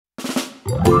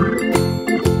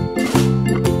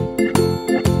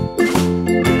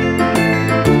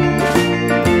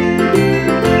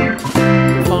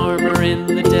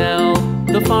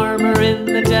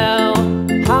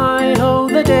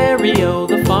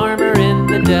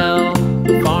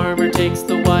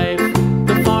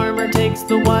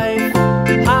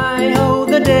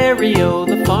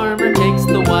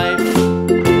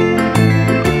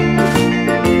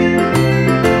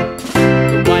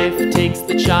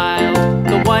child,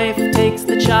 the wife takes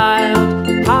the child.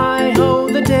 Hi-ho,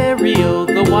 the dairy-o,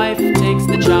 the wife takes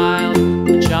the child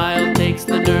takes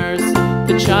the nurse,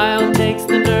 the child takes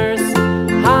the nurse.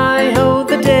 Hi-ho,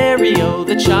 the dairy-o,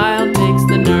 the child takes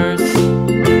the nurse.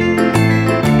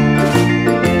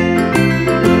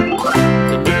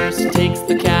 The nurse takes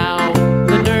the cow,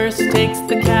 the nurse takes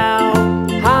the cow.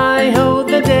 Hi-ho,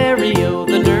 the dairy-o,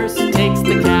 the nurse takes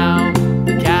the cow.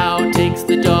 The cow takes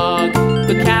the dog,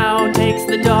 the cow takes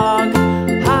the dog.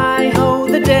 Hi-ho,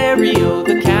 the dairy-o,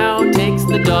 the cow takes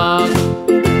the dog.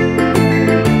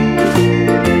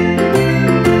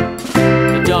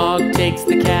 The dog takes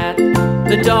the cat,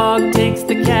 the dog takes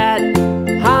the cat.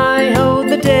 Hi-ho,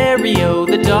 the dairy-o,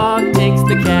 the dog takes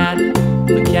the cat.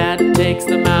 The cat takes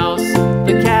the mouse,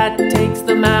 the cat takes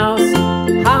the mouse.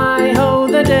 Hi-ho,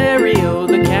 the dairy-o,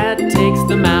 the cat takes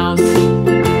the mouse.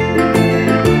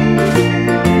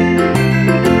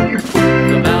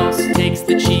 The mouse takes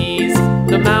the cheese,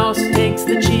 the mouse takes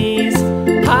the cheese.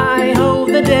 Hi-ho,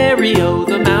 the dairy-o,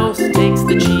 the mouse takes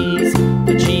the cheese.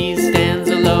 The cheese stands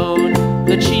alone,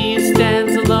 the cheese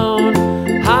stands alone.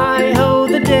 Hi-ho,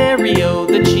 the dairy-o,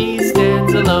 the cheese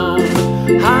stands alone.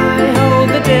 Hi-ho,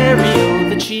 the dairy-o,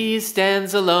 the cheese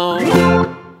stands alone.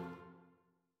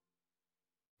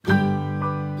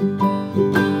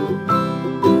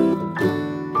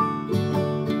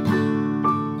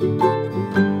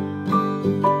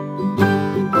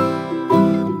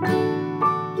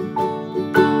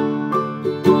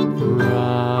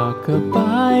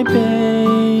 Rock-a-bye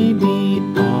baby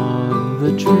on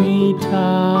the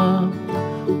treetop.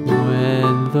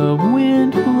 When the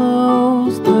wind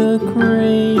blows, the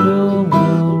cradle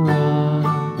will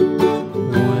rock.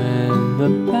 When the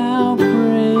bough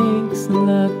breaks,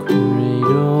 the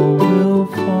cradle will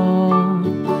fall.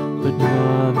 But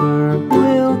mother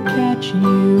will catch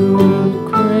you,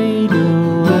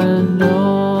 cradle and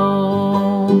all.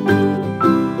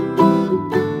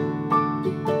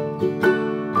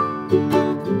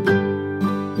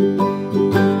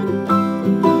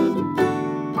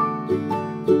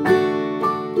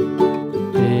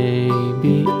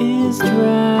 Baby is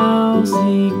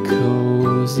drowsy,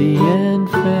 cozy and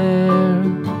fair.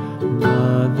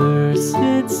 Mother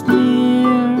sits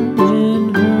near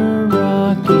in her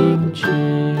rocking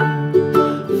chair.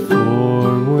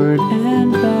 Forward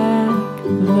and back,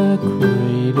 the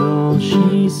cradle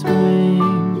she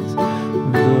swings.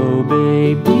 Though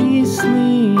baby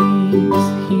sleeps,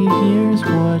 he hears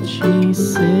what she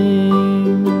sings.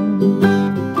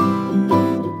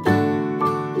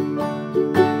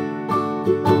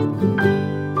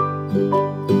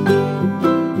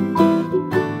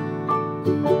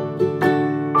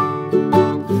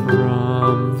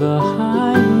 From the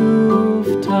high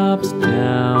rooftops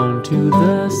down to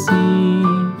the sea,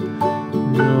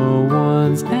 no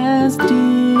one's as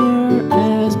dear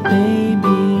as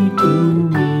baby to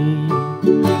me.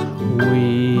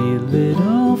 Wee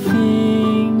little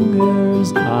fingers,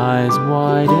 eyes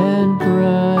wide and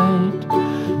bright,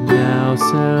 now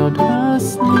sound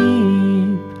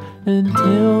asleep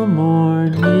until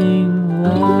morning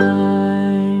light.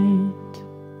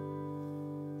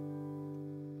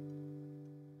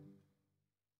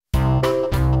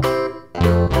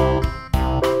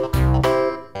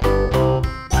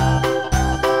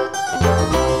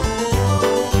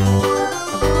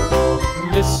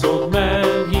 This old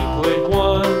man, he played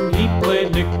one. He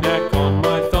played knick-knack on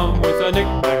my thumb with a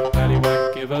knick-knack,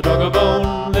 paddywhack, give a dog a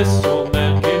bone. This old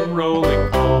man came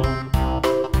rolling home.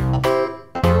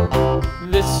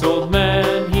 This old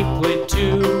man, he played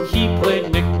two. He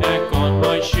played knick-knack on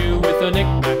my shoe with a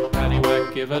knick-knack,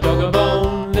 paddywhack, give a dog a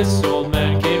bone. This old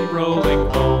man came rolling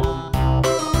home.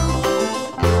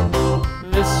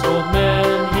 This old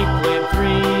man, he played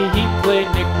three. He played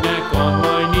knick-knack on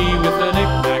my knee with a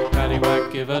knick-knack,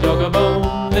 paddywhack, give a dog a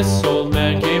bone. This old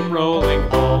man came rolling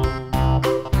home.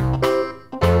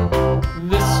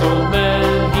 This old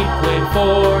man, he played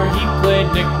four. He played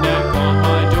knick-knack on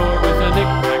my door with a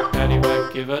knick-knack,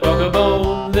 paddywhack, give a dog a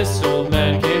bone. This old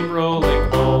man came rolling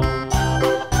home.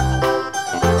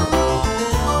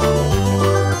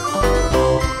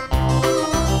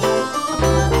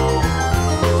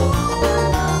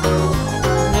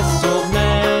 This old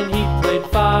man, he played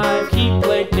five. He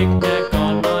played knick-knack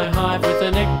on my hive with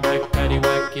a knick-knack,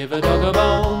 paddywhack, give a dog a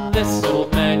bone. This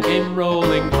old man came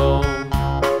rolling home.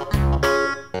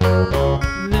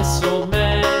 This old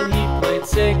man, he played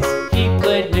six. He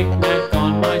played knick-knack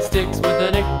on my sticks with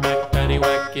a knick-knack,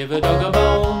 paddywhack, give a dog a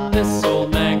bone. This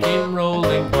old man came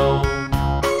rolling home.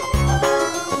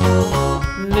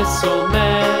 This old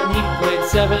man, he played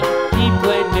seven. He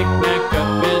played knick-knack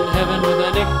up in heaven with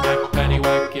a knick-knack,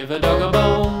 paddywhack, give a dog a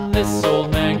bone. This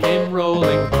old man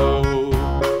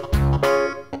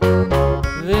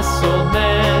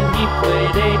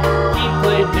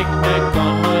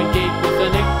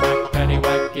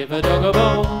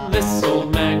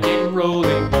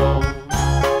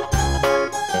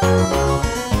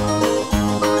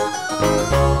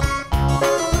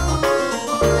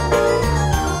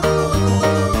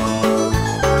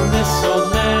This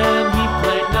old man, he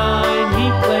played nine. He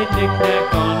played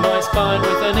knick-knack on my spine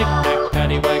with a knick-knack,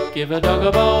 paddywhack, give a dog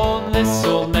a bone. This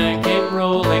old man came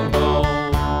rolling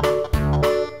home.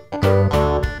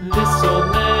 This old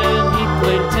man, he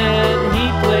played ten. He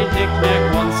played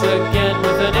knick-knack once again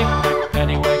with a knick-knack,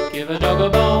 paddywhack, give a dog a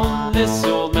bone. This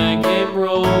old man came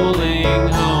rolling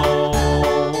home.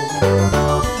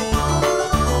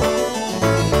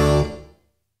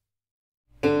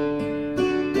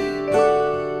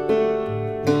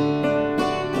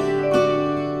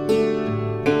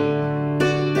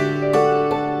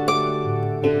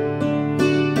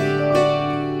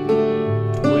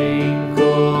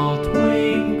 Twinkle,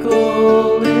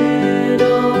 twinkle,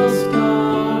 little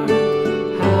star,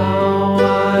 how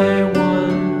I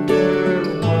wonder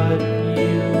what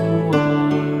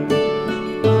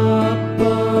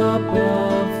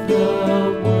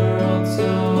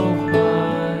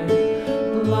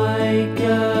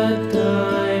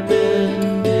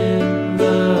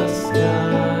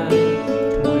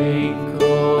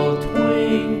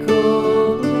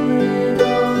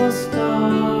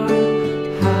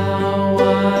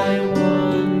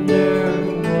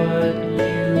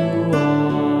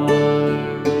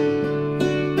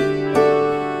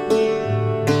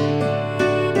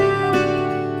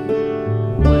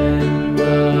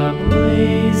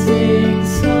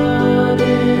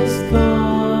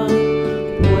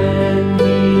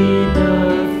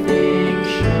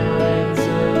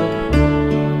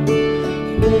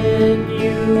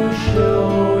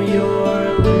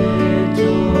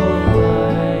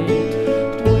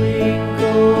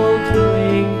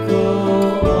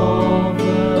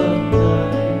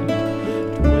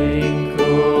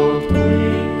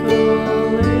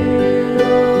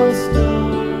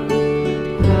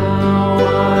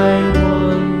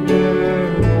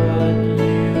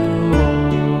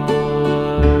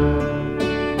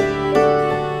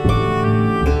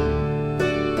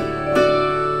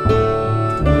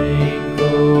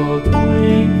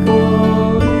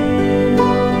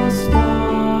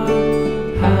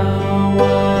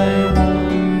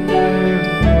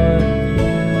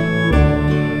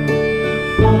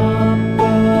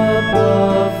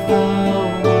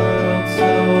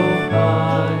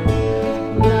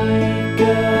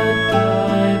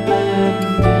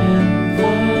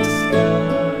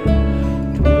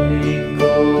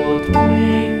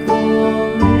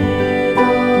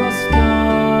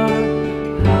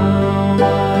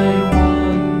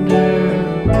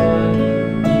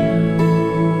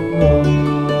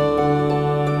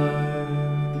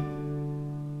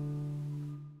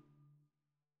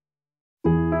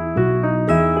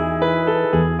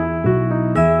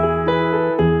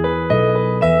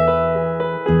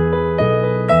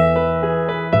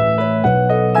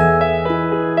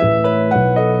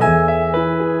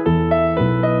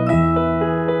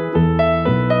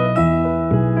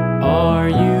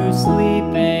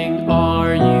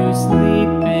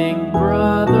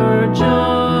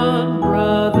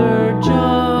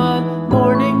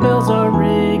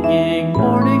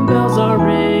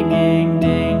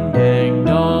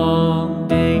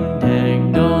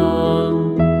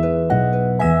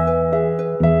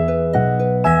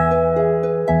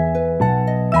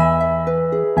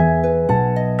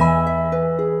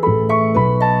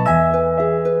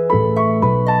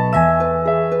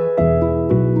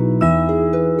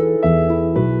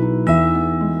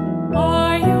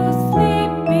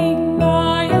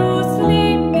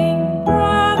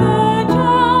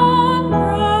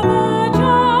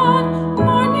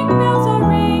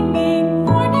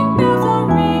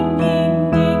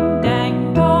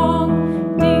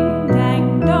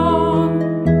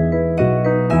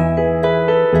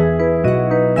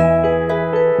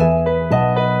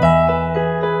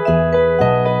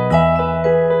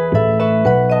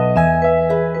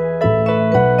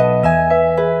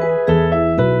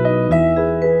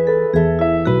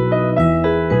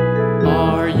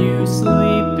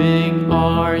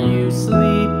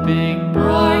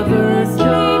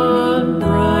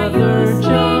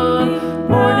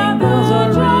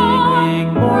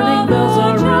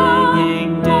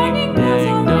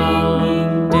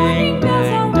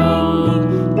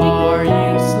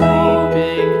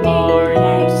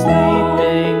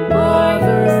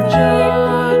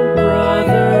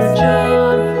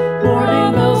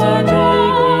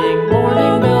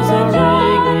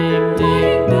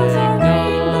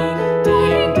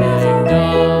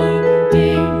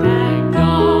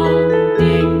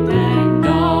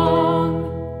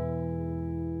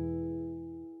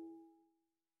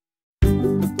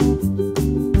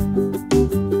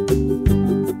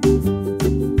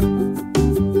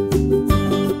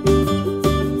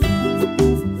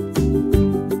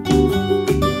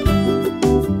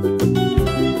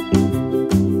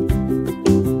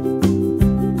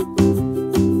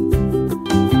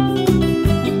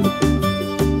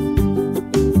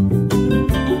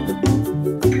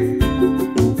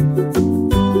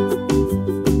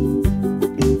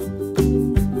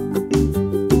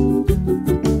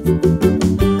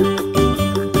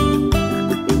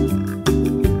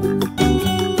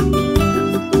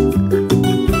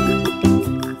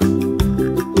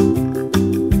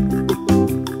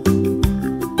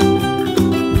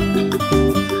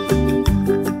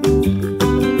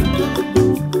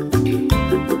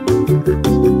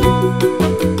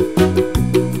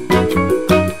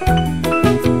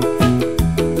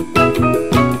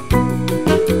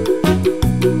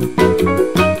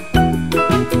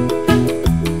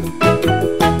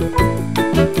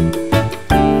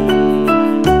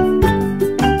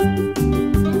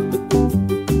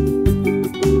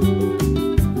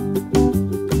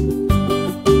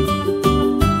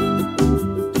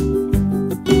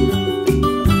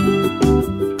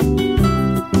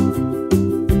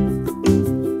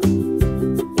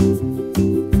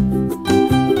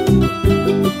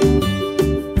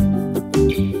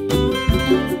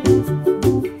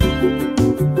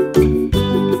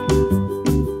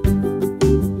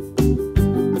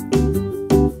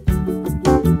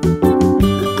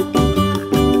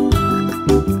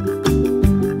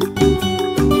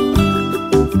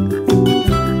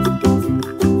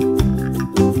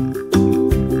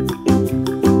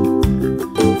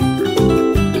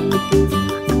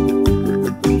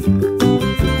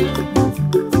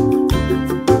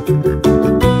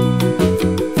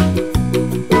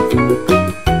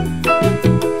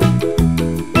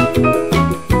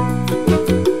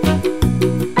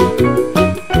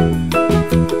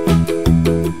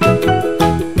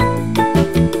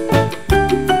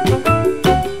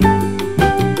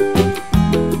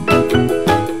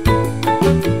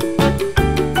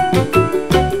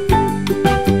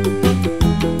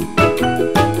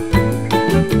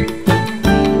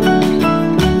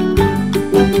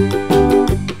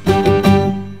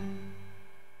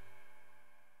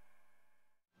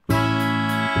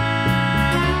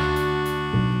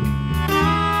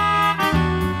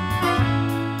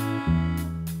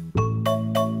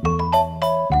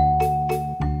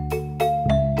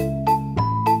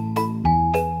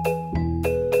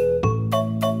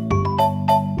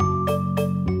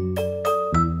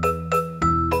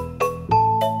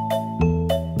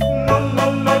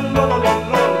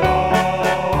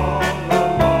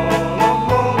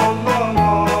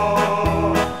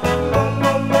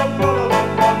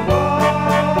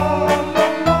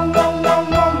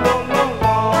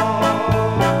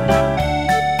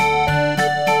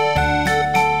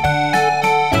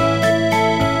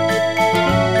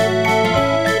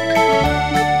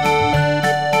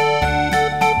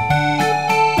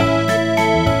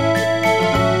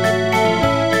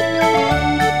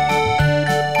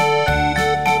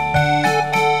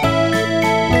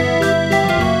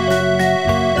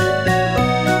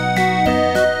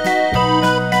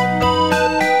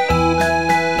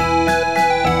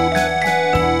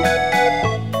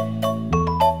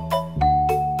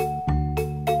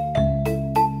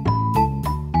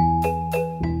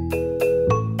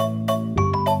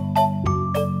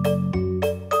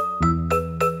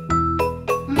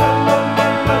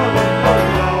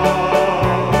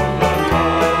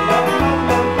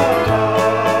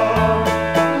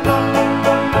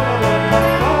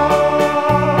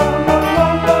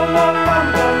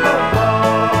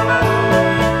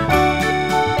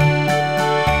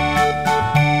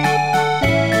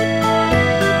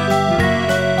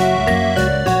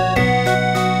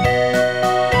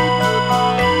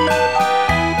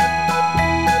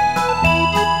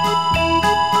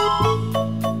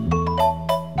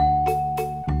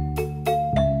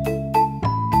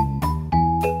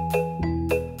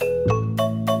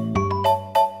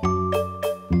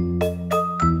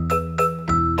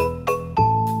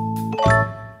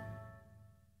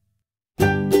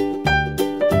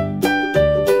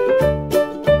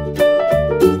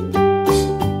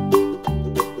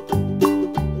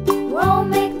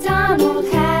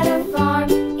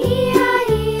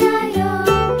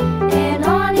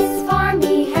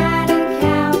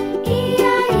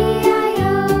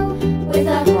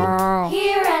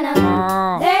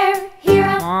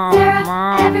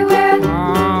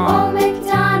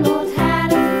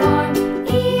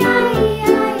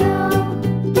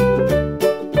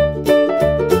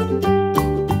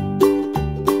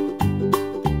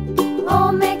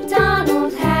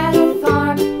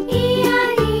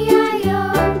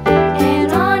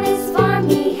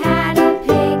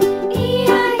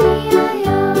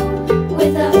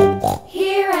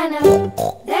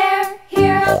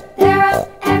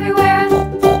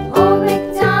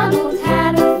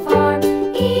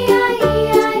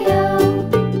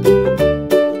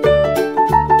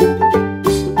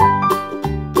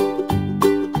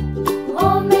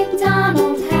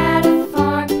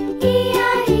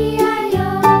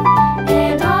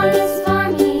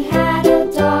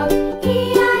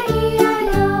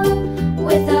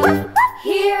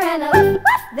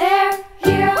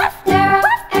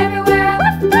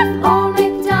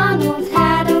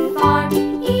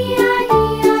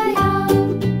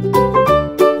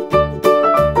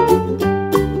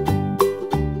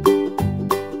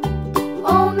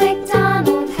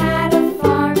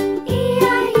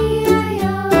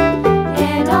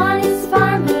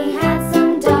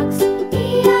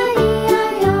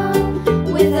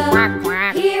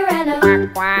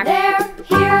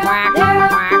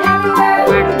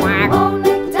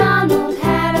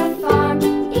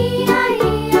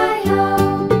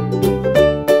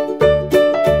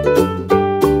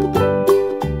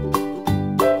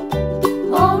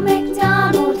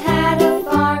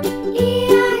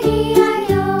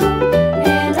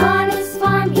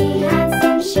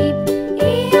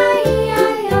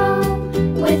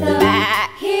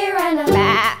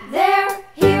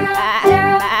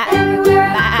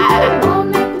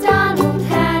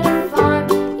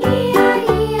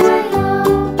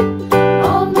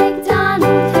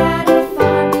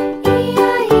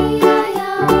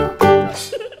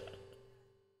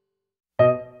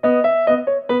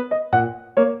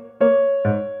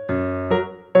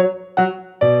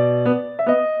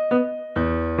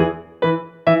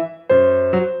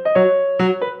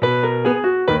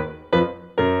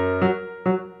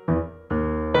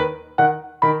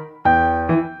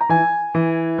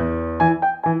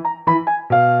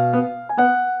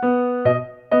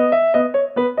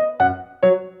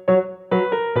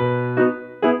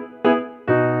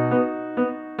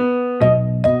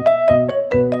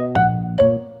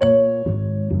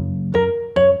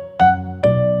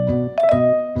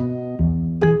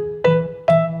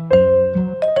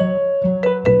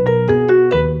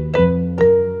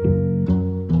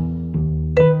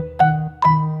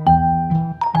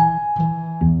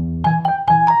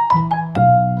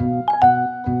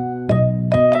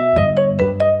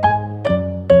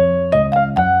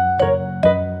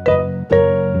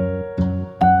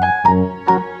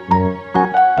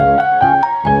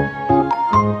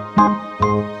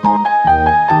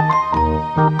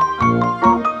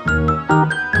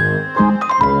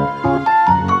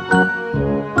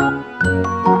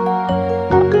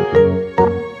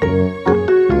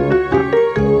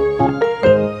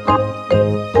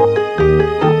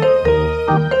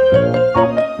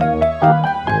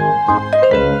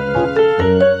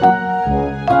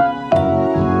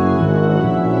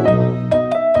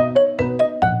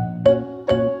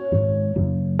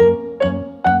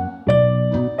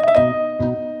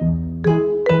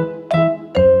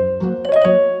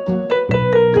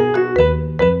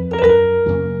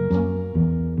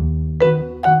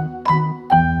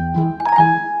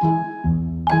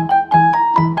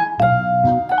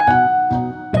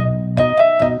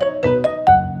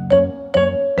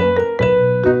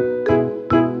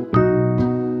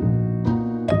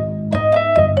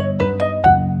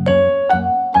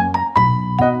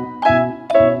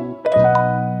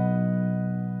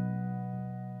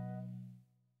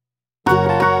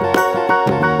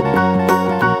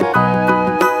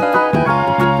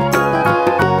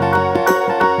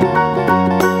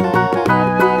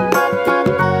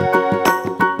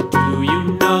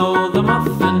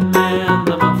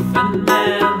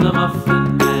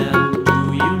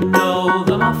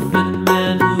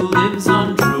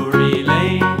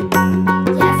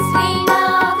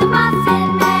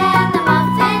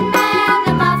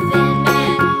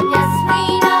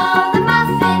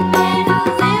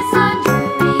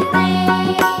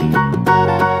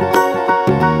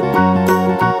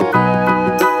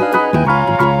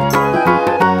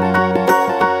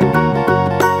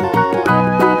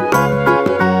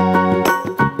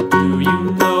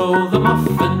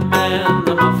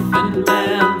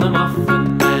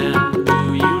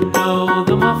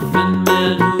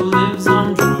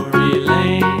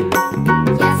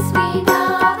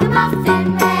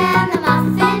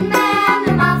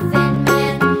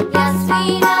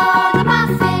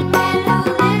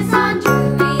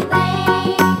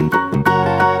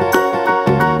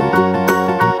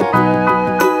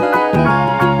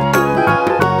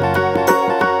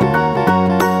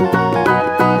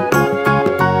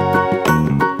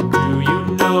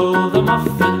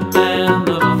Muffin Man,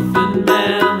 the Muffin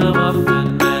Man, the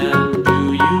Muffin Man.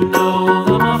 Do you know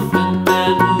the Muffin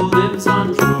Man who lives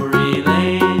on Drury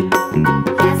Lane?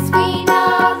 Yes, we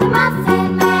know the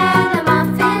Muffin Man, the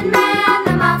Muffin Man,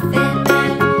 the Muffin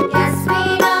Man. Yes, we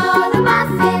know the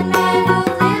Muffin Man who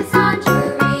lives on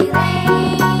Drury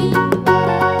Lane.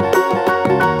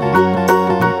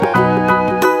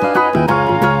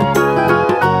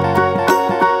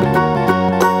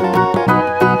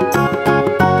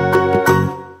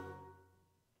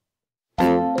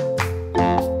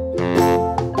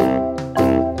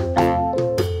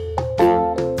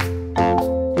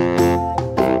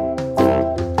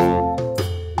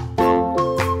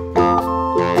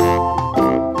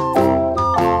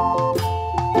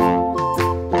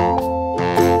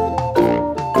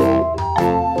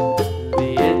 The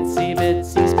itsy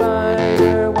bitsy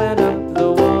spider went up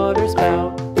the water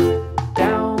spout.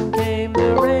 Down came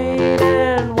the rain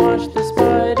and washed the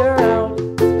spider out.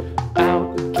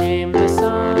 Out came the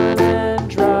sun and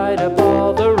dried up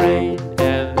all the rain.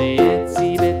 And the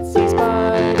itsy bitsy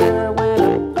spider went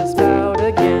up the spout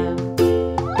again.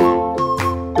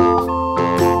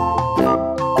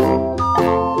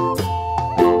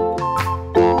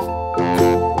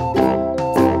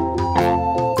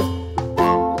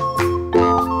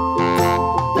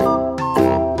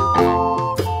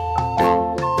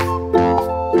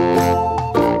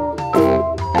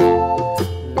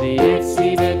 The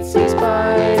itsy bitsy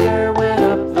spider went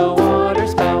up the water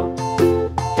spout.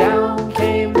 Down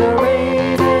came the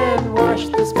rain and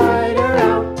washed the spider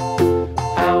out.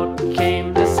 Out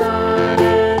came the sun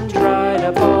and dried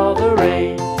up all the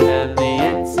rain. And the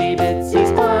itsy bitsy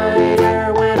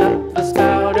spider went up the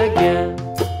spout again.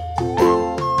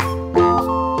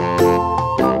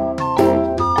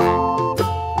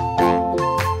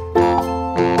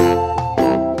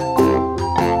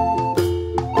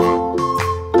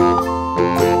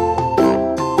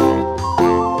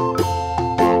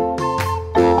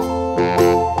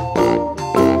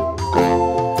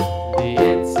 The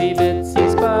itsy bitsy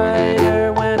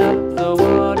spider went up the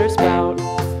water spout.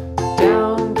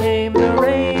 Down came the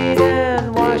rain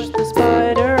and washed the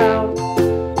spider out.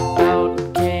 Out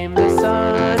came the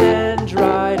sun and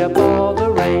dried up all the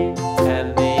rain.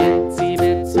 And the itsy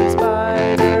bitsy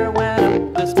spider went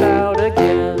up the spout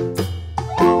again.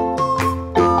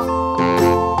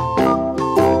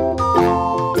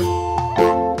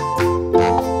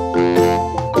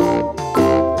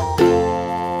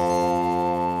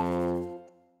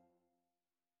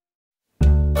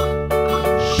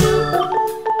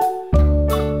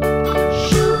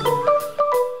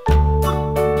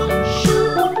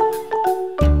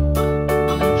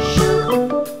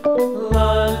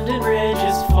 London Bridge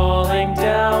is falling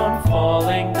down,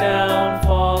 falling down,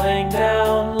 falling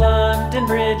down. London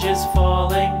Bridge is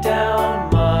falling down,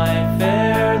 my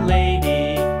fair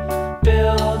lady.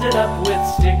 Build it up with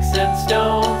sticks and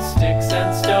stones, sticks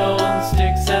and stones,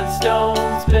 sticks and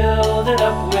stones. Build it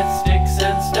up with sticks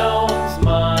and stones,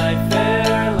 my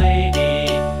fair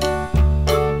lady.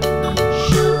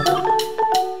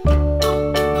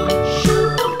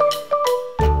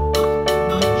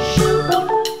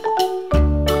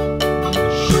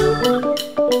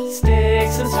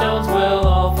 Sticks and stones will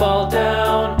all fall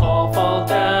down, all fall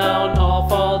down, all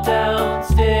fall down.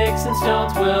 Sticks and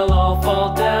stones will all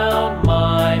fall down,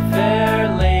 my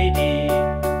fair lady.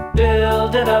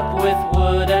 Build it up with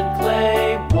wood and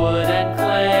clay, wood and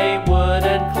clay, wood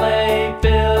and clay.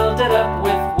 Build it up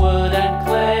with wood and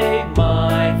clay,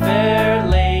 my fair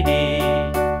lady.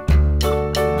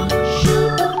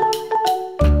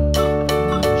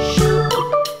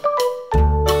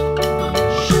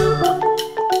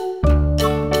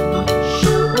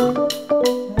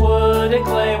 Wood and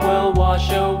clay will wash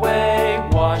away,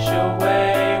 wash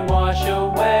away, wash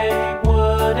away.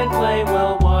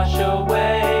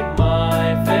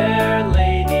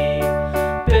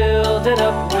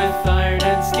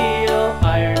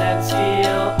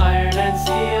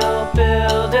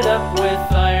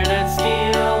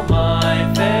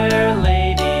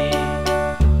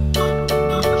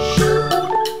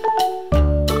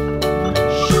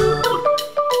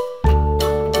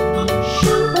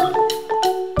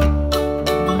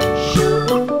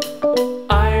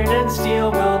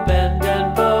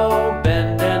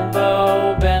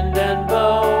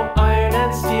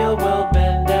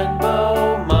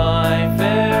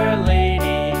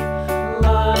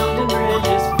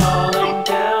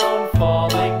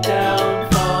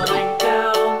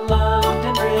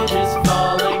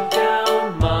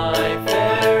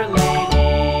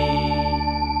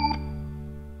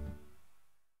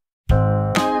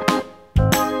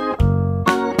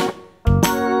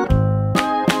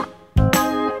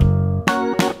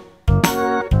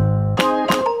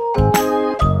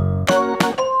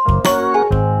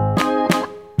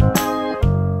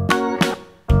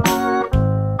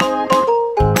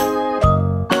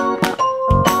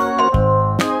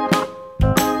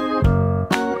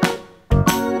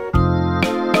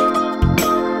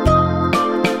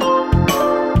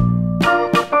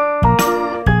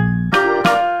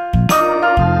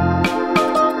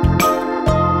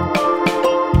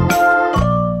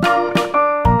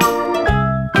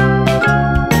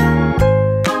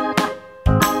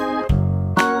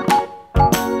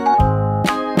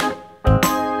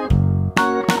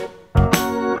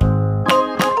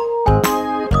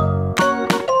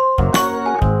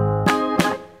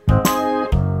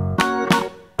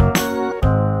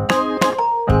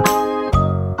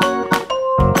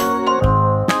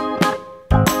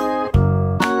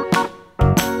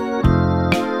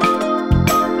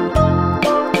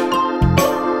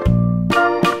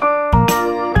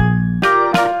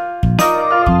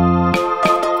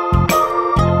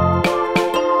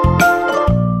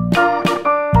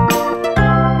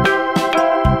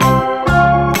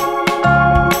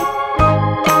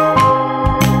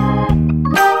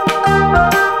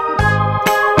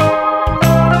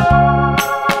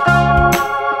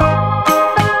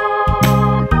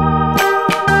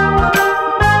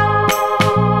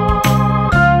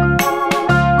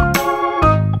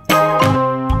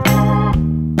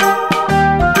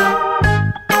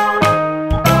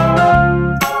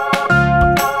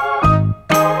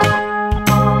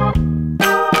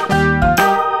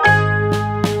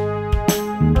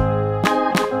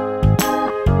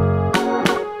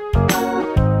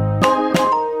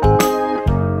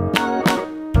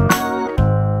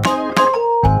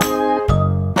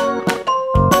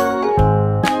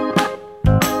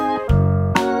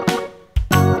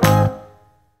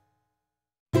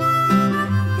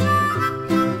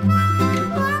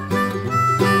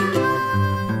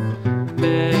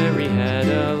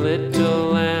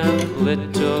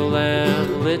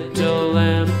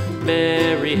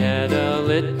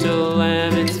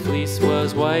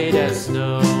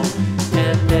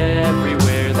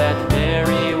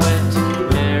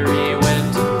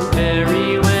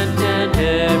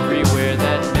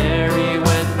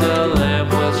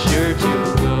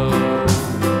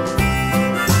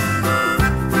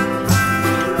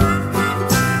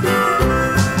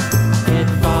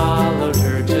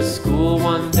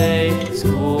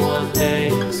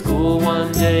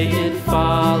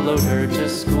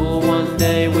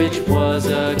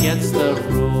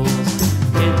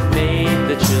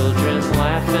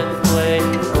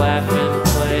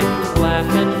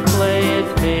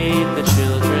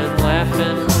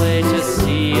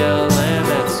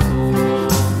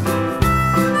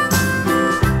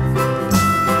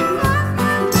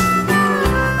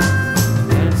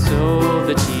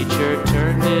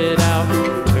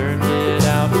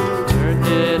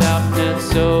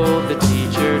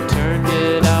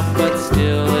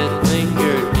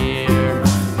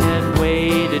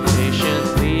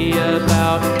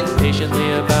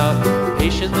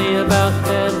 patiently about,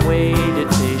 then waited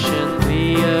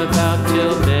patiently about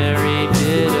till Mary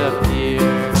did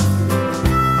appear.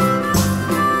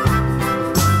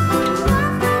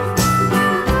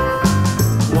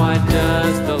 Why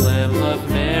does the lamb love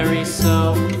Mary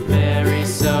so? Mary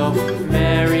so,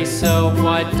 Mary so.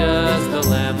 Why does the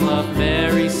lamb love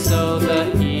Mary so?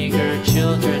 The eager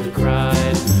children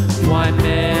cried. Why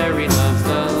Mary loves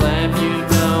the lamb, you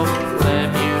know,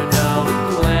 lamb, you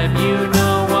know, lamb, you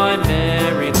know. Why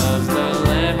Mary loves the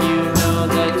lamb, you know,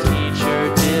 the teacher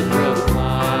did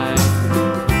reply.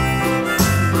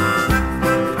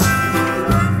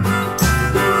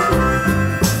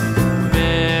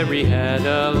 Mary had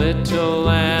a little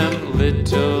lamb,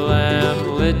 little lamb,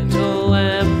 little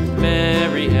lamb.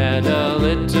 Mary had a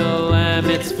little lamb,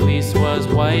 its fleece was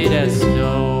white as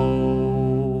snow.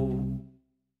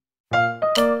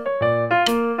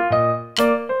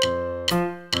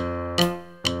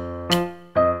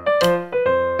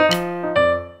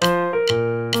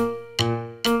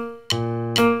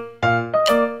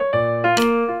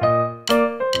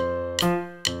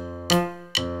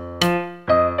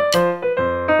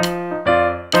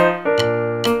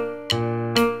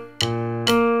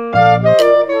 Thank you.